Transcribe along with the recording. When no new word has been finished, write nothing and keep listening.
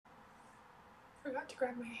forgot to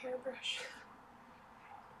grab my hairbrush.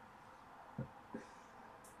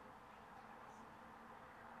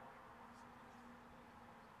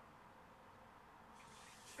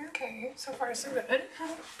 Okay, so far so good.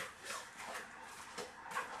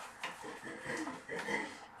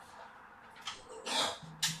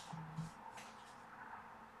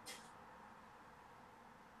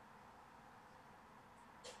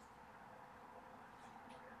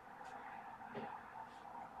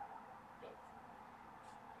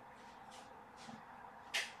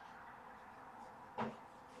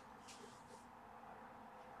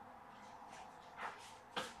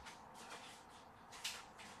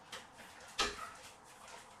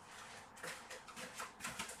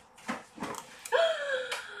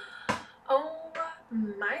 Oh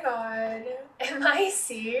my god, am I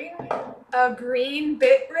seeing a green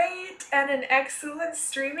bitrate and an excellent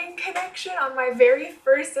streaming connection on my very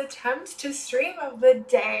first attempt to stream of the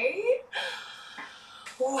day?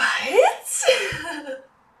 What?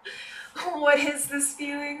 What is this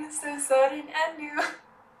feeling so sudden and new?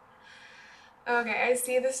 Okay, I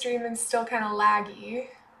see the stream is still kind of laggy,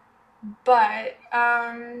 but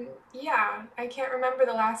yeah, I can't remember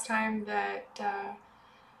the last time that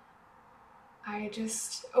I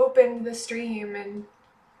just opened the stream and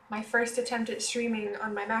my first attempt at streaming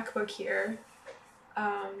on my MacBook here.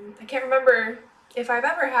 I can't remember if I've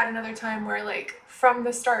ever had another time where, like, from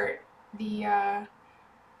the start, the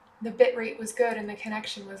bitrate was good and the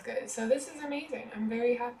connection was good. So this is amazing. I'm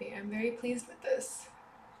very happy. I'm very pleased with this.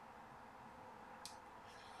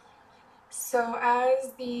 So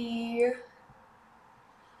as the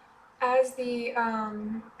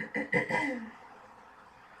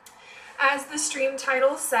as the stream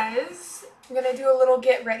title says, I'm gonna do a little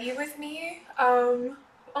get ready with me.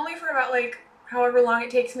 Only for about, like, however long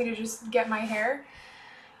it takes me to just get my hair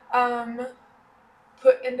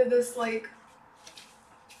put into this, like,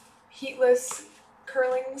 heatless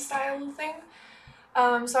curling style thing.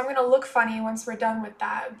 So I'm gonna look funny once we're done with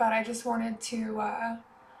that, but I just wanted to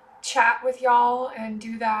chat with y'all and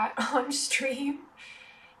do that on stream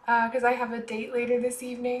because I have a date later this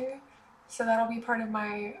evening, so that'll be part of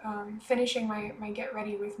my finishing my get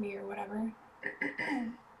ready with me or whatever.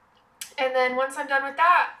 And then once I'm done with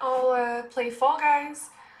that, I'll play Fall Guys,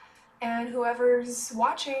 and whoever's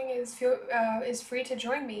watching is free to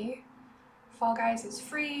join me. Fall Guys is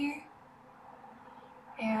free,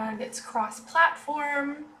 and it's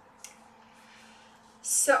cross-platform.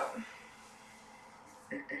 So,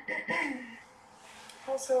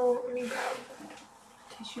 also, let me grab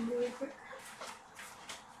tissue really quick.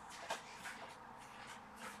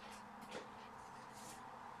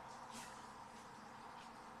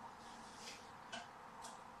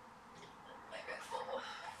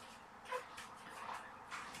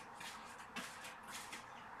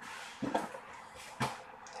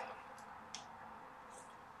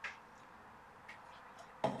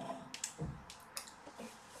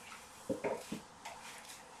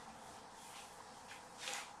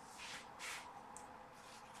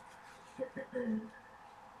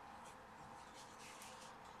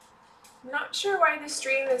 I'm not sure why the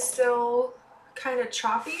stream is still kind of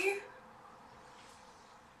choppy.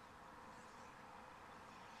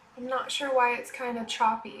 I'm not sure why it's kind of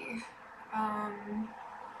choppy.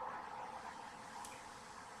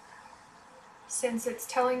 Since it's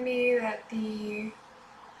telling me that the...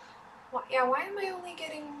 Well, yeah, why am I only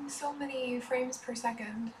getting so many frames per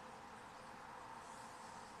second?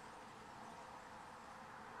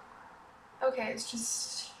 Okay, it's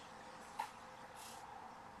just...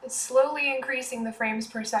 It's slowly increasing the frames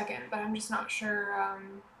per second, but I'm just not sure,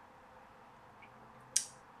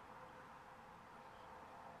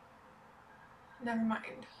 never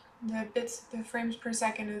mind. The frames per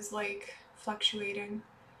second is, like, fluctuating.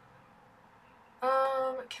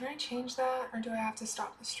 Can I change that, or do I have to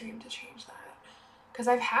stop the stream to change that? Because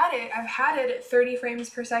I've had it at 30 frames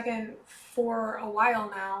per second for a while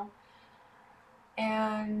now.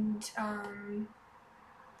 And,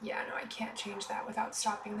 yeah, no, I can't change that without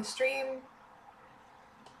stopping the stream.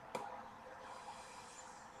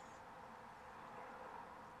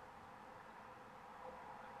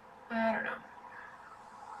 I don't know.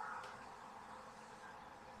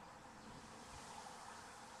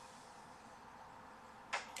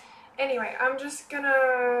 Anyway, I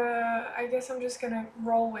guess I'm just gonna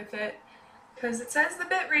roll with it, because it says the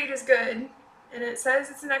bitrate is good, and it says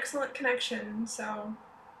it's an excellent connection, so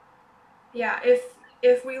yeah,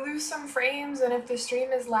 if we lose some frames and if the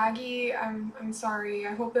stream is laggy, I'm sorry.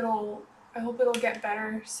 I hope it'll get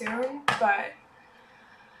better soon, but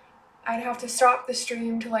I'd have to stop the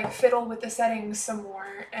stream to like fiddle with the settings some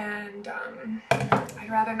more, and I'd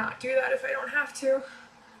rather not do that if I don't have to.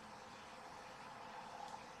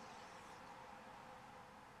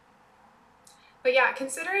 But yeah,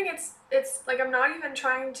 considering it's like I'm not even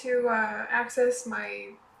trying to access my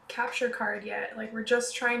capture card yet. Like we're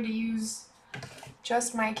just trying to use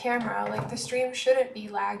just my camera. Like the stream shouldn't be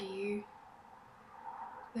laggy.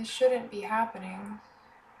 This shouldn't be happening.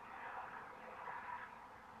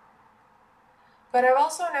 But I've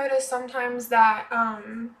also noticed sometimes that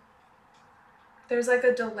there's like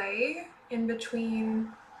a delay in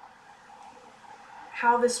between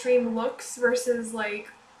how the stream looks versus like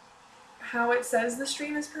how it says the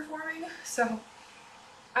stream is performing. So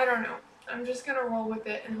I don't know. I'm just gonna roll with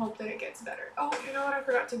it and hope that it gets better. Oh, you know what I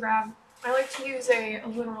forgot to grab? I like to use a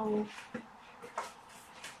little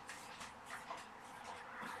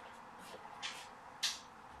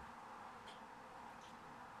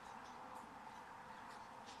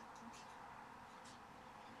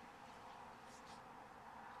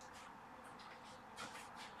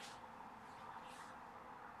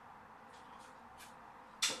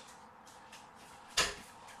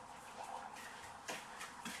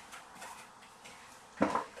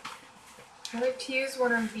I like to use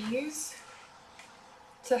one of these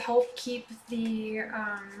to help keep the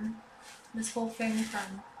this whole thing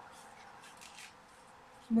from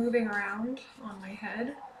moving around on my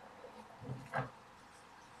head.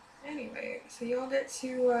 Anyway, so y'all get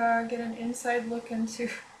to get an inside look into,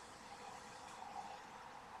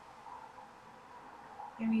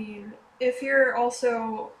 I mean, if you're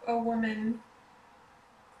also a woman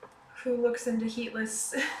who looks into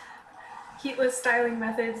heatless styling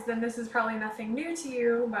methods, then this is probably nothing new to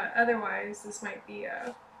you, but otherwise this might be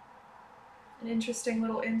an interesting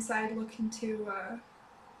little inside look into,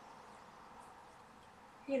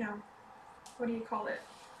 you know, what do you call it?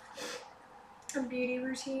 A beauty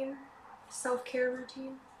routine, self-care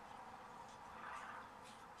routine.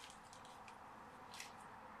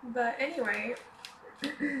 But anyway,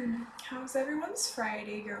 how's everyone's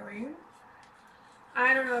Friday going?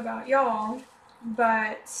 I don't know about y'all,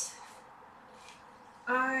 but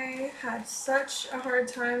I had such a hard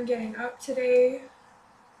time getting up today,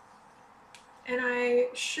 and I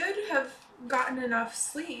should have gotten enough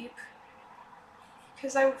sleep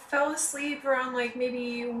because I fell asleep around like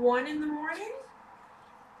maybe 1 in the morning,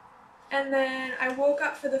 and then I woke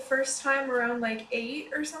up for the first time around like 8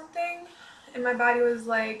 or something, and my body was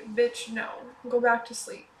like, bitch, no, go back to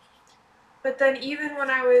sleep. But then even when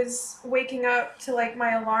I was waking up to like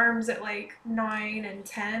my alarms at like 9 and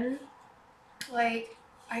 10, like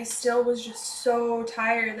I still was just so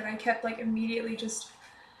tired that I kept like immediately just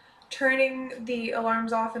turning the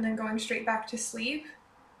alarms off and then going straight back to sleep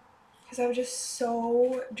because I was just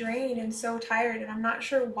so drained and so tired, and I'm not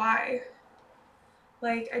sure why.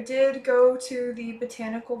 Like I did go to the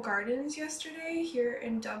botanical gardens yesterday here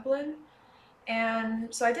in Dublin,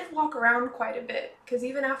 and so I did walk around quite a bit because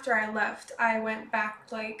even after I left, I went back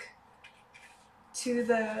like to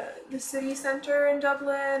the city center in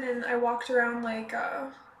Dublin, and I walked around like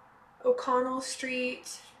O'Connell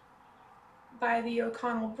Street by the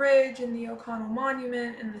O'Connell Bridge and the O'Connell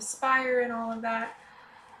Monument and the Spire and all of that.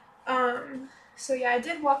 So yeah, I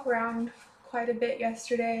did walk around quite a bit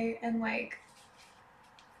yesterday, and like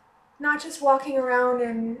not just walking around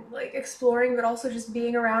and like exploring, but also just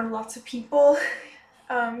being around lots of people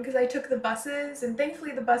because I took the buses, and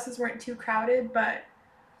thankfully the buses weren't too crowded, but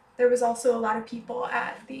there was also a lot of people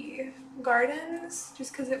at the gardens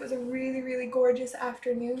just because it was a really, really gorgeous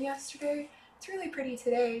afternoon yesterday. It's really pretty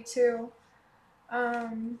today too.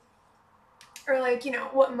 Or like, you know,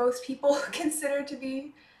 what most people consider to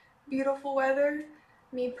be beautiful weather.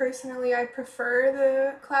 Me personally, I prefer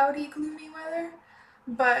the cloudy, gloomy weather.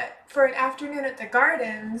 But for an afternoon at the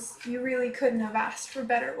gardens, you really couldn't have asked for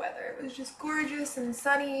better weather. It was just gorgeous and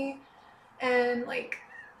sunny and like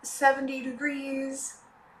 70 degrees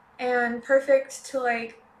and perfect to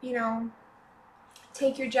like, you know,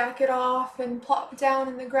 take your jacket off and plop down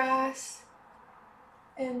in the grass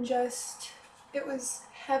and just, it was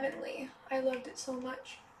heavenly. I loved it so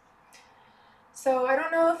much. So I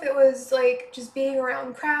don't know if it was like just being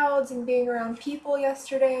around crowds and being around people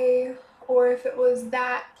yesterday, or if it was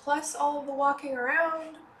that plus all of the walking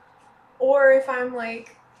around, or if I'm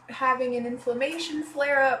like having an inflammation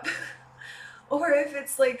flare up, or if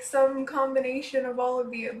it's like some combination of all of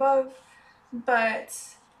the above. But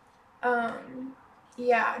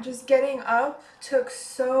yeah, just getting up took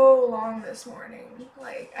so long this morning.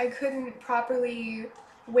 Like I couldn't properly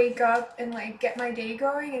wake up and like get my day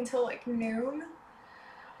going until like noon.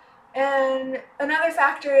 And another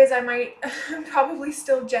factor is I'm probably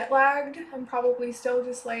still jet lagged. I'm probably still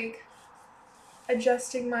just like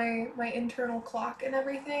adjusting my internal clock and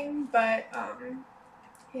everything, but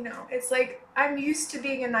you know, it's like I'm used to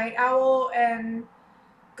being a night owl and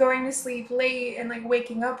going to sleep late and like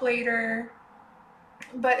waking up later,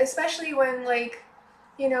 but especially when like,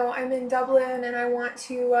 you know, I'm in Dublin and I want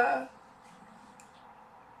to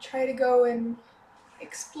try to go and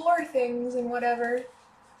explore things and whatever.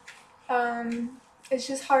 It's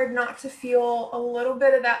just hard not to feel a little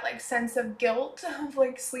bit of that like sense of guilt of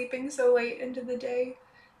like sleeping so late into the day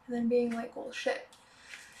and then being like, well, shit.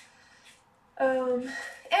 Um,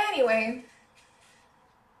 anyway,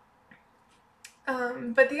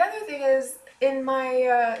 but the other thing is, in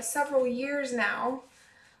my several years now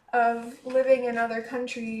of living in other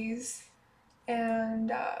countries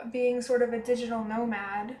and being sort of a digital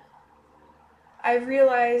nomad, I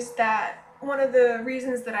realized that one of the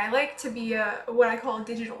reasons that I like to be a what I call a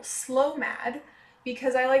digital slow mad,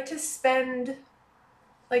 because I like to spend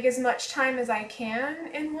like as much time as I can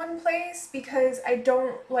in one place, because I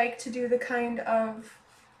don't like to do the kind of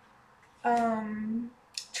um,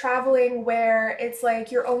 traveling where it's like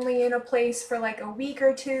you're only in a place for like a week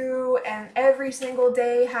or two and every single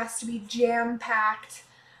day has to be jam packed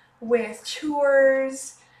with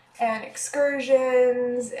tours and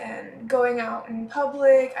excursions and going out in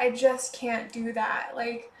public. I just can't do that.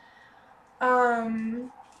 Like,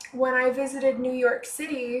 um, when I visited New York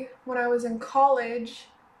City when I was in college,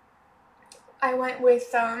 I went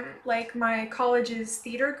with like my college's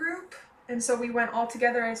theater group, and so we went all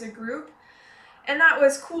together as a group, and that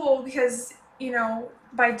was cool because, you know,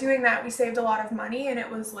 by doing that we saved a lot of money, and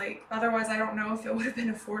it was like otherwise I don't know if it would have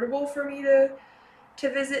been affordable for me to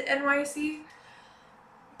visit NYC.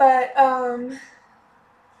 But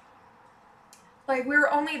like we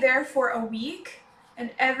were only there for a week,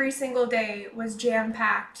 and every single day was jam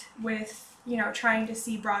packed with, you know, trying to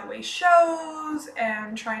see Broadway shows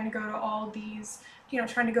and trying to go to all these, you know,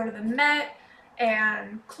 trying to go to the Met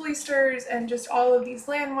and Cloisters and just all of these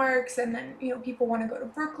landmarks. And then, you know, people want to go to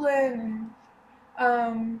Brooklyn,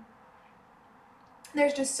 and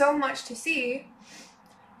there's just so much to see.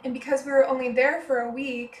 And because we were only there for a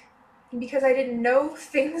week, and because I didn't know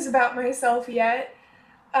things about myself yet,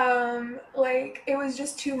 like it was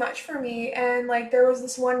just too much for me. And like there was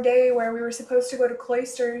this one day where we were supposed to go to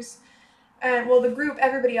Cloisters, and well, the group,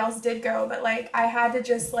 everybody else did go, but like I had to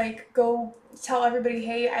just like go tell everybody,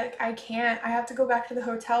 hey, I can't, I have to go back to the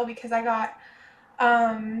hotel because I got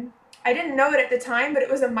I didn't know it at the time, but it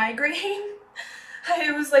was a migraine.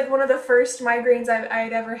 It was like one of the first migraines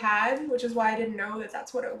I'd ever had, which is why I didn't know that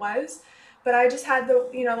that's what it was. But I just had the,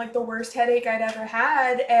 you know, like the worst headache I'd ever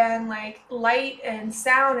had, and like light and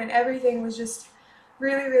sound and everything was just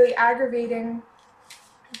really, really aggravating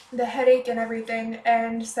the headache and everything.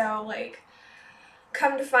 And so, like,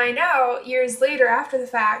 come to find out years later after the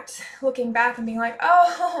fact, looking back and being like,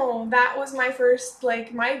 oh, that was my first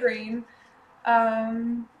like migraine.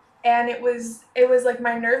 Um, and it was like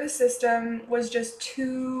my nervous system was just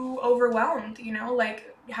too overwhelmed, you know,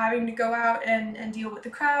 like having to go out and deal with the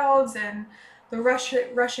crowds and the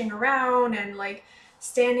rushing around and like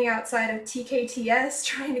standing outside of TKTS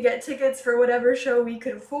trying to get tickets for whatever show we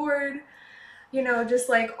could afford, you know, just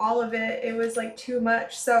like all of it. It was like too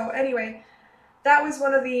much. So anyway, that was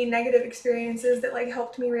one of the negative experiences that like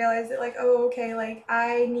helped me realize that like, oh, okay, like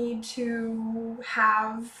I need to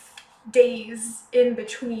have days in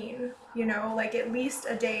between, you know, like at least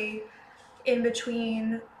a day in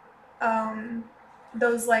between um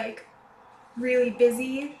those like really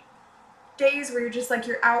busy days where you're just like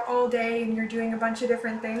you're out all day and you're doing a bunch of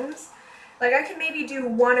different things. Like I could maybe do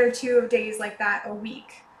one or two of days like that a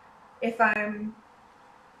week if I'm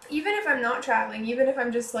even if I'm not traveling, even if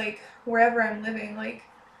I'm just like wherever I'm living, like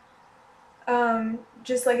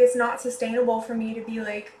just like it's not sustainable for me to be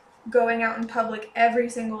like going out in public every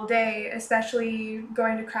single day, especially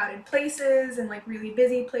going to crowded places and like really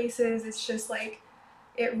busy places. It's just like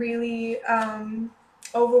it really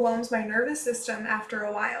overwhelms my nervous system after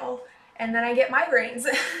a while, and then I get migraines.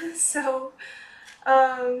 so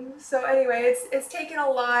so anyway, it's taken a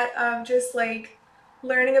lot of just like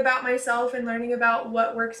learning about myself and learning about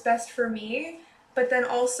what works best for me. But then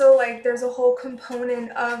also like there's a whole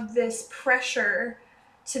component of this pressure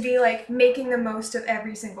to be like making the most of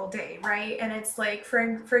every single day, right? And it's like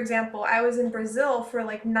for example, I was in Brazil for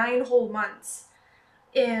like 9 whole months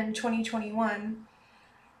in 2021,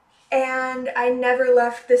 and I never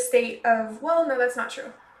left the state of, well, no, that's not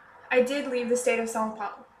true. I did leave the state of Sao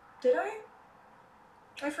Paulo. Did I?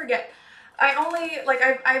 I forget. I only like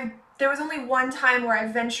I've there was only one time where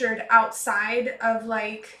I ventured outside of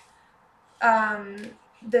like um,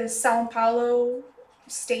 the Sao Paulo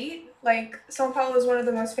state. Like, Sao Paulo is one of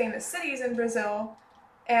the most famous cities in Brazil,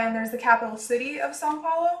 and there's the capital city of Sao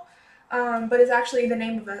Paulo, but it's actually the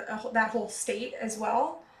name of that whole state as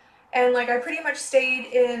well. And like I pretty much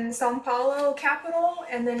stayed in Sao Paulo capital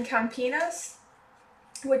and then Campinas,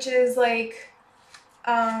 which is like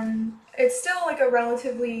it's still like a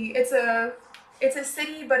relatively it's a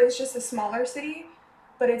city, but it's just a smaller city,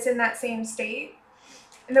 but it's in that same state.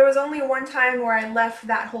 And there was only one time where I left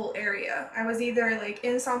that whole area. I was either like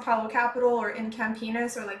in Sao Paulo capital or in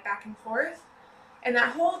Campinas or like back and forth. And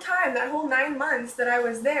that whole time, that whole 9 months that I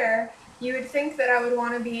was there, you would think that I would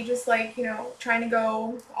want to be just like, you know, trying to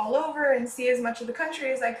go all over and see as much of the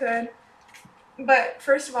country as I could. But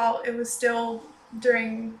first of all, it was still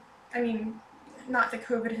during, I mean, not that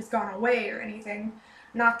COVID has gone away or anything,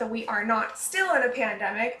 not that we are not still in a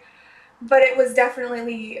pandemic, but it was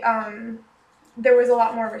definitely, there was a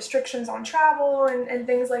lot more restrictions on travel and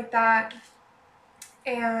things like that.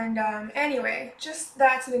 And anyway, just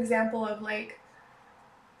that's an example of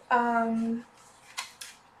um,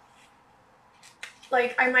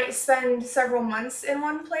 like I might spend several months in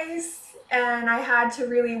one place and I had to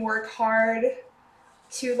really work hard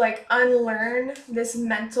to like unlearn this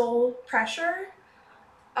mental pressure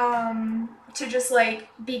to just like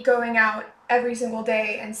be going out every single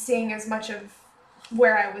day and seeing as much of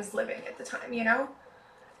where I was living at the time, you know?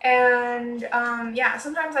 And yeah,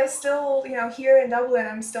 sometimes I still, you know, here in Dublin,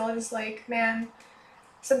 I'm still just like, man,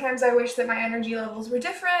 sometimes I wish that my energy levels were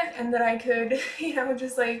different and that I could, you know,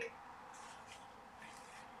 just like,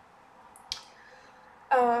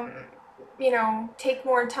 um, you know, take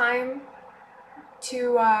more time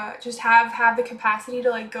to just have the capacity to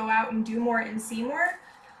like go out and do more and see more.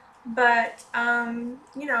 But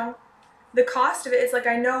you know, the cost of it is like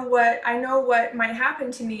I know what might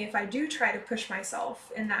happen to me if I do try to push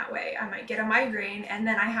myself in that way. I might get a migraine and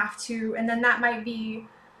then I have to, and then that might be,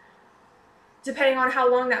 depending on how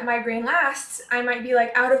long that migraine lasts, I might be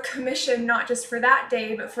like out of commission, not just for that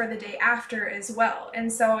day, but for the day after as well.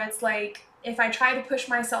 And so it's like, if I try to push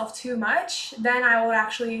myself too much, then I will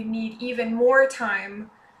actually need even more time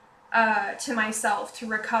to myself to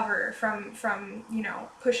recover from you know,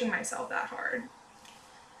 pushing myself that hard.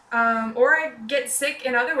 Or I get sick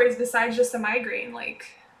in other ways besides just a migraine, like.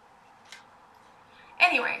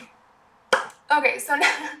 Anyway, okay, so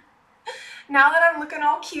now that I'm looking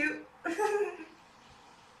all cute,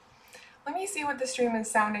 let me see what the stream is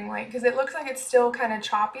sounding like, because it looks like it's still kind of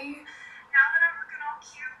choppy. Now that I'm looking all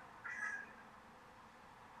cute,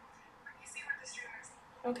 let me see what the stream is.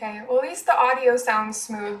 Okay, well at least the audio sounds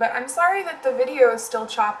smooth, but I'm sorry that the video is still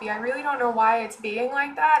choppy. I really don't know why it's being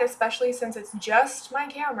like that, especially since it's just my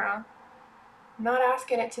camera. I'm not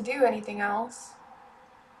asking it to do anything else.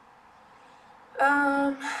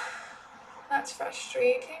 That's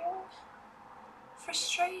frustrating.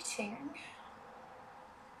 Frustrating.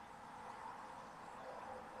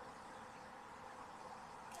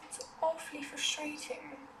 It's awfully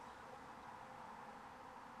frustrating.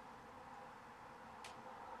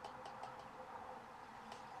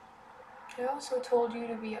 I also told you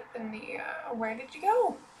to be up in the, where did you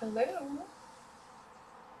go? Hello?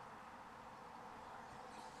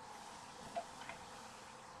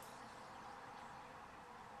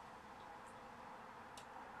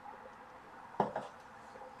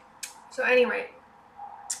 So anyway,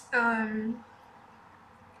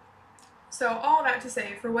 so all that to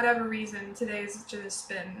say, for whatever reason, today's just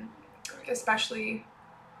been especially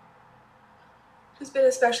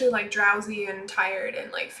like drowsy and tired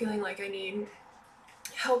and like feeling like I need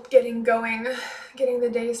help getting going, getting the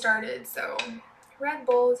day started. So Red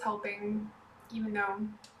Bull is helping, even though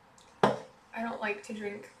I don't like to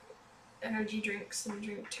drink energy drinks and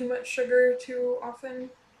drink too much sugar too often.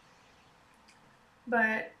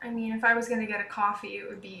 But I mean, if I was gonna get a coffee, it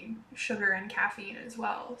would be sugar and caffeine as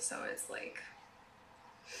well. So it's like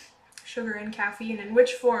sugar and caffeine in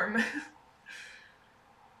which form?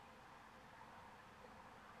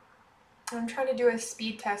 I'm trying to do a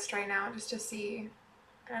speed test right now just to see.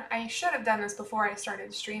 I should have done this before I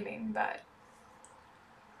started streaming, but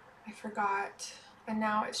I forgot. And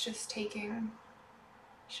now it's just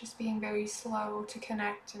being very slow to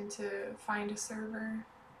connect and to find a server.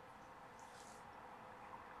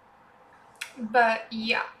 But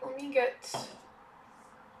yeah, let me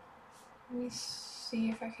see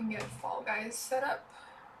if I can get Fall Guys set up.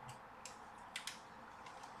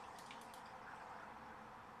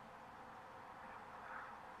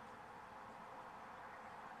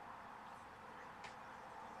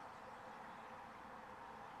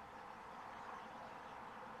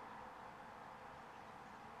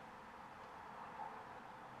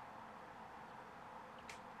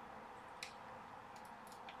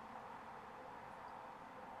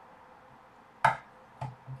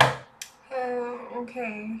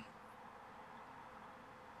 Okay.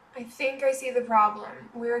 I think I see the problem.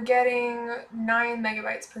 We're getting 9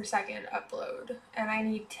 megabytes per second upload, and I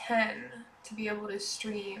need 10 to be able to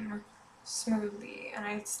stream smoothly, and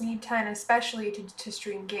I need 10 especially to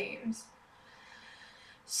stream games.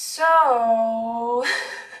 So,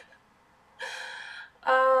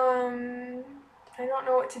 I don't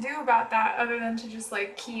know what to do about that other than to just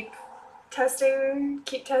like keep testing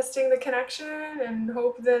the connection and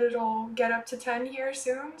hope that it'll get up to 10 here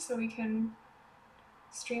soon so we can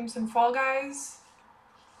stream some Fall Guys.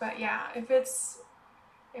 But yeah, if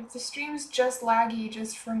the stream's just laggy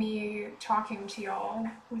just for me talking to y'all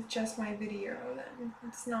with just my video, then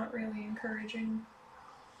it's not really encouraging.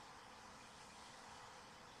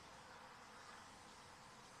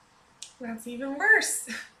 That's even worse.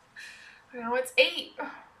 Now it's 8. I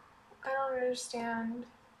don't understand.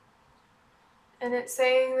 And it's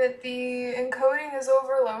saying that the encoding is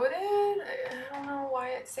overloaded? I don't know why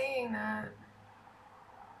it's saying that.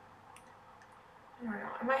 I don't know.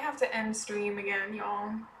 I might have to end stream again,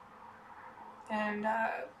 y'all. And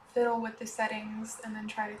fiddle with the settings and then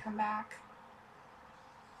try to come back.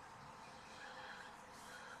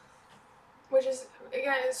 Which is,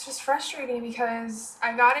 again, it's just frustrating because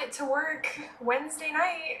I got it to work Wednesday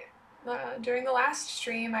night. During the last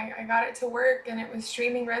stream, I got it to work and it was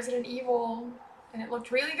streaming Resident Evil and it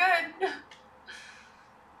looked really good.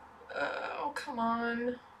 Oh, come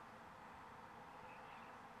on.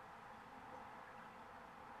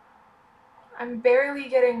 I'm barely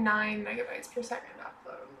getting 9 megabytes per second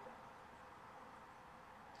upload.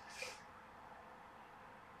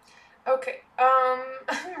 Okay,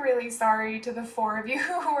 I'm really sorry to the 4 of you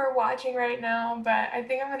who are watching right now, but I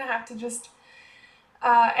think I'm gonna have to just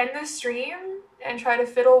end the stream and try to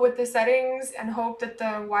fiddle with the settings and hope that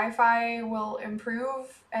the Wi-Fi will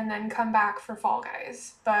improve and then come back for Fall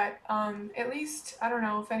Guys. But at least, I don't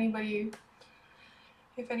know if anybody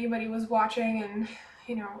was watching and,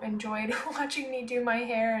 you know, enjoyed watching me do my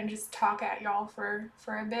hair and just talk at y'all for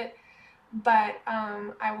a bit. But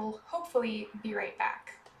I will hopefully be right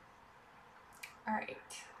back. Alright.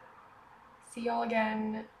 See y'all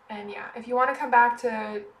again. And yeah, if you want to come back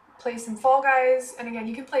to play some Fall Guys, and again,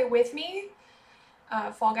 you can play with me.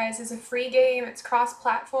 Fall Guys is a free game. It's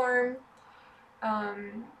cross-platform.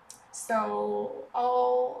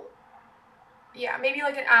 So yeah, maybe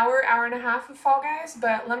like an hour and a half of Fall Guys,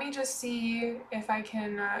 but let me just see if I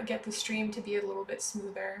can get the stream to be a little bit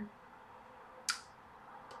smoother.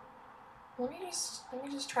 Let me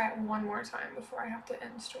just try it one more time before I have to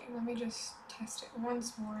end stream. Let me just test it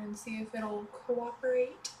once more and see if it'll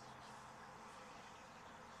cooperate.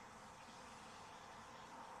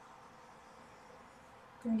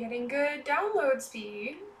 I'm getting good download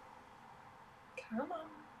speed. Come on,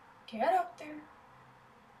 get up there.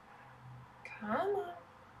 Come on.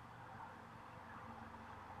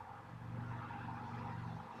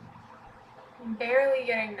 I'm barely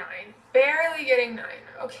getting 9. Barely getting 9.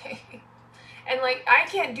 Okay. And like, I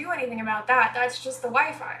can't do anything about that. That's just the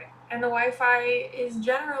Wi-Fi. And the Wi-Fi is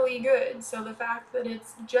generally good. So the fact that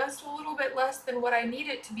it's just a little bit less than what I need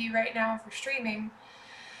it to be right now for streaming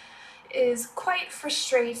is quite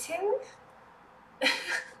frustrating.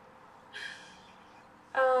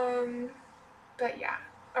 But yeah.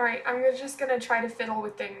 Alright, I'm just gonna try to fiddle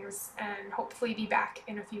with things and hopefully be back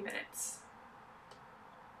in a few minutes.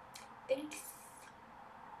 Thanks.